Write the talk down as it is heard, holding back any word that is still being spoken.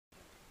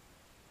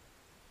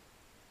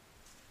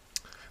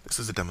This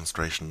is a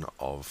demonstration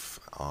of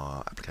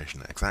our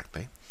application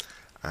Exactly,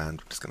 and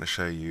I'm just going to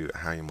show you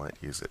how you might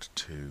use it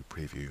to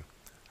preview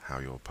how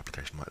your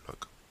publication might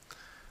look.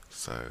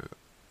 So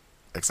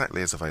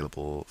Exactly is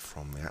available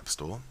from the App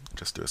Store.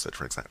 Just do a search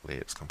for Exactly.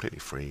 It's completely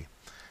free,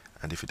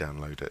 and if you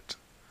download it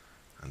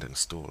and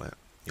install it,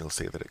 you'll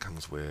see that it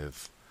comes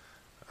with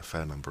a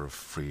fair number of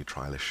free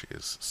trial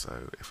issues.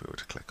 So if we were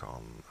to click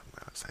on,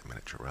 let's say,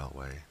 Miniature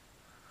Railway,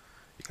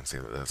 you can see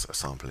that there's a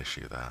sample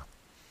issue there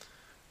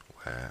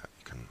where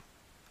you can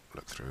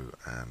look through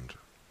and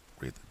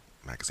read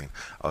the magazine.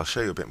 I'll show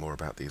you a bit more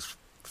about these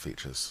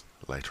features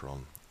later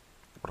on.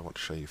 What I want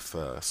to show you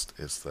first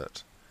is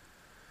that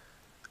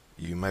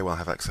you may well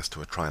have access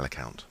to a trial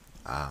account,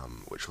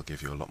 which will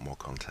give you a lot more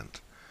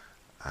content.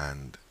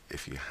 And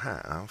if you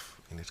have,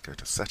 you need to go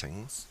to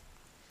Settings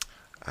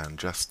and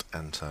just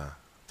enter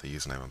the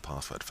username and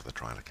password for the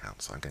trial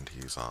account. So I'm going to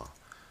use our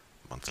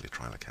monthly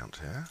trial account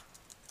here.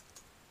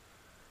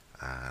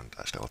 And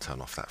actually I'll turn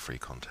off that free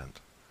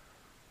content.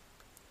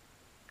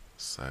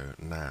 So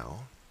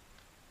now,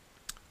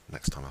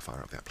 next time I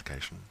fire up the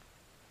application,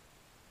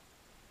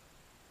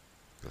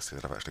 you'll see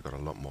that I've actually got a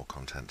lot more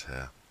content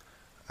here,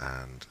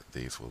 and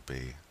these will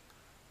be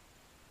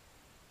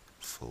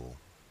full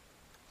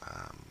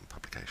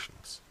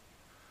publications.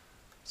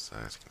 So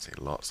as you can see,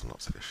 lots and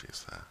lots of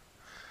issues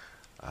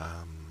there.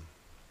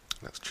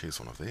 Let's choose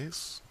one of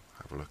these,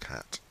 have a look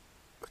at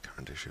the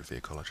current issue of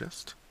The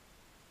Ecologist.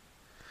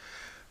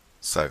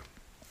 So,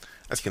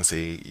 as you can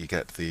see, you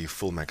get the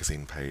full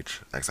magazine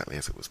page exactly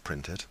as it was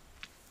printed.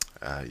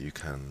 You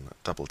can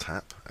double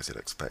tap, as you'd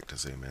expect, to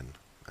zoom in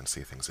and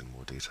see things in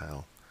more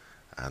detail,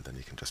 and then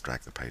you can just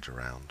drag the page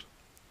around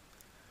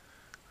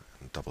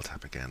and double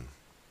tap again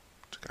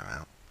to go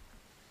out.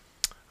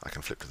 I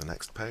can flip to the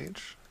next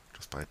page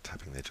just by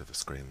tapping the edge of the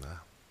screen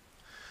there,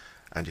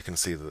 and you can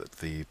see that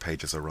the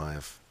pages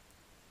arrive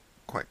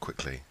quite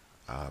quickly,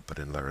 but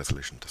in low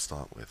resolution to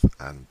start with,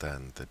 and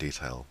then the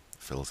detail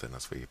fills in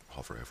as we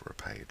hover over a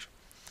page.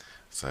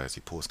 So as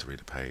you pause to read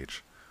a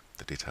page,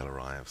 the detail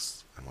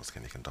arrives, and once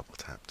again you can double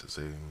tap to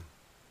zoom.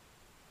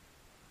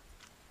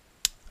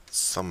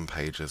 Some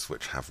pages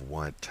which have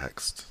wide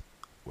text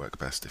work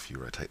best if you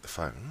rotate the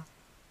phone,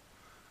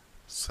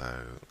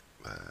 so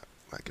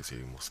that gives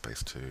you more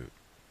space to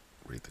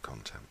read the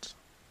content.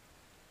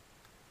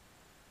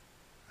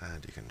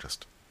 And you can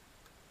just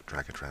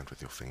drag it around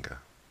with your finger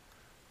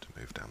to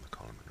move down the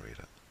column and read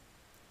it.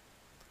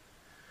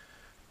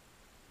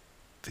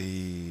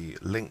 The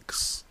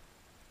links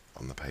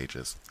on the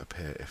pages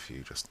appear if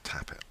you just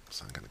tap it,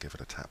 so I'm going to give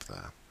it a tap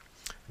there.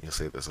 And you'll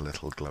see there's a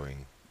little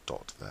glowing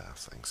dot there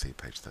saying see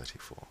page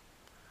 34.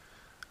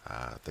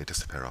 They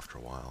disappear after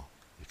a while.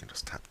 You can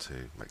just tap to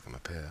make them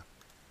appear,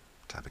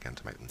 tap again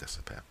to make them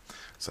disappear.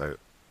 So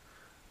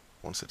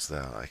once it's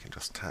there, I can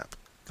just tap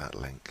that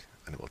link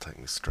and it will take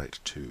me straight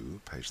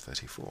to page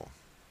 34.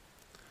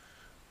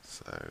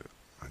 So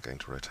I'm going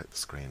to rotate the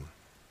screen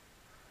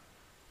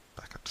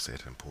back up to see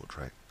it in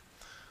portrait.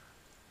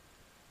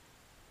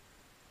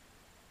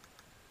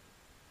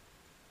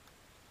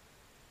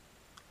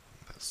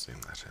 Let's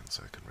zoom that in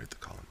so I can read the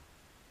column.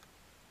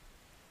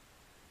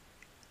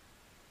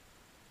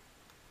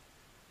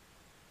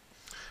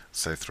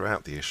 So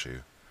throughout the issue,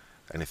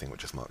 anything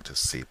which is marked as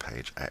See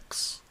Page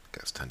X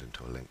gets turned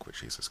into a link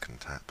which users can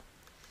tap.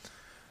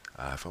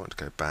 If I want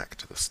to go back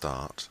to the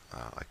start,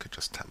 I could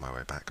just tap my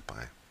way back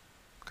by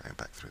going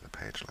back through the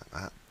page like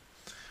that.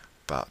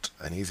 But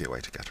an easier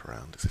way to get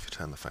around is if you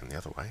turn the phone the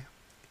other way.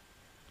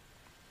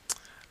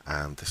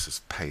 And this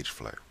is page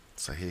flow.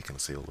 So here you can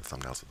see all the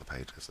thumbnails of the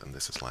pages, and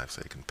this is live,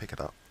 so you can pick it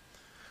up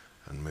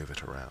and move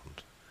it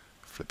around.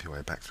 Flip your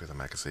way back through the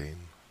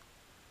magazine,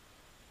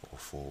 or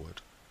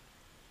forward.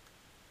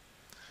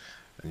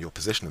 And your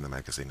position in the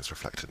magazine is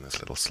reflected in this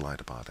little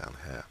slider bar down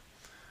here.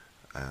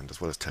 And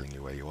as well as telling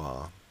you where you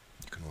are,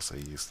 you can also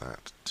use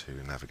that to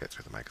navigate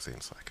through the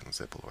magazine, so I can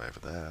zip all the way over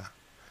there,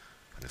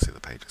 and you'll see the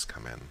pages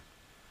come in,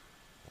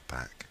 or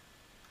back,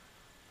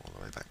 all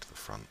the way back to the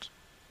front.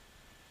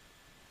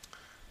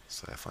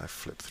 So if I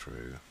flip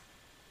through,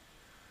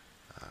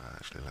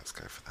 actually let's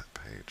go for that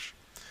page.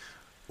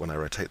 When I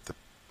rotate the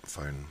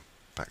phone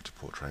back to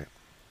portrait,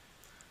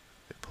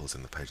 it pulls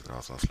in the page that I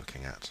was last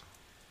looking at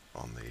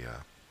on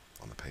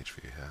the page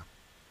view here.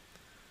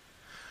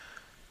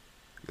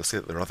 You'll see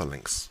that there are other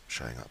links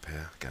showing up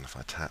here. Again, if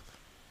I tap,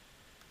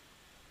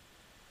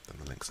 then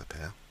the links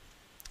appear.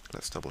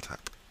 Let's double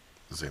tap,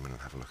 zoom in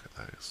and have a look at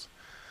those.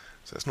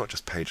 So it's not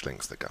just page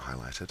links that get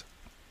highlighted.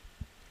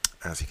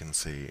 As you can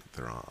see,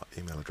 there are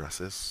email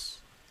addresses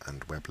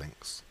and web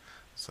links.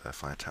 So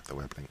if I tap the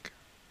web link,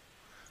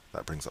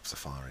 that brings up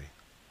Safari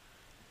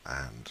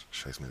and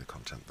shows me the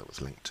content that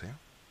was linked to.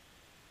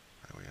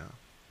 There we are.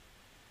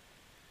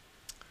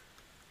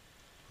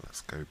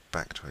 Let's go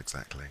back to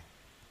Exactly.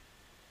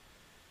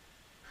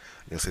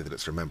 You'll see that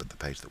it's remembered the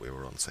page that we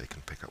were on, so you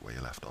can pick up where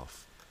you left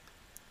off.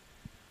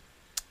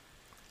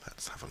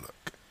 Let's have a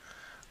look.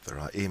 There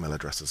are email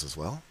addresses as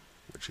well,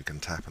 which you can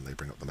tap and they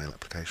bring up the mail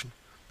application.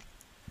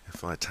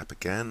 If I tap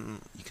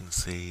again, you can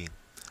see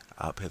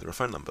Up here there are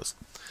phone numbers.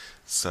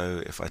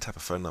 So if I tap a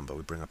phone number,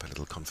 we bring up a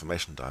little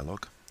confirmation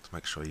dialog to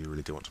make sure you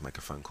really do want to make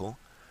a phone call.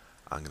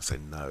 I'm going to say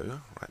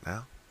no right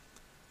now.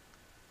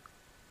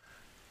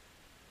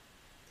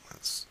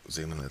 Let's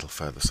zoom in a little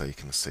further so you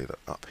can see that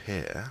up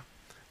here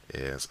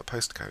is a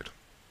postcode.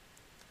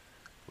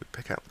 We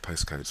pick out the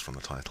postcodes from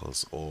the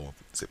titles or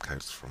zip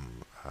codes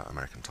from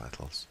American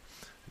titles.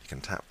 You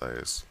can tap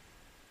those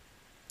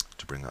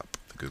to bring up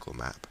the Google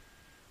map.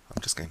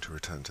 I'm just going to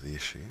return to the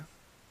issue.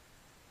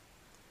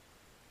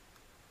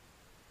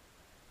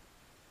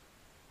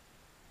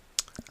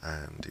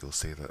 And you'll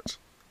see that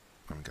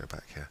when we go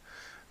back here,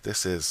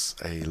 this is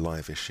a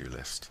live issue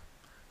list.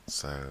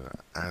 So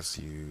as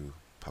you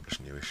publish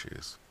new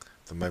issues,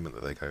 the moment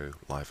that they go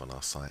live on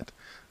our site,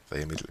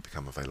 they immediately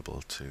become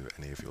available to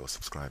any of your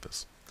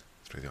subscribers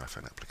through the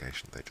iPhone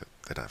application. They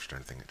don't have to do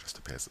anything, it just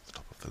appears at the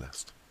top of the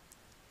list.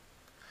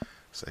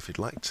 So if you'd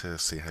like to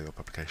see how your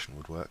publication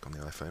would work on the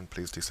iPhone,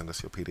 please do send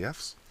us your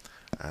PDFs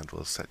and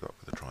we'll set you up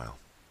with a trial.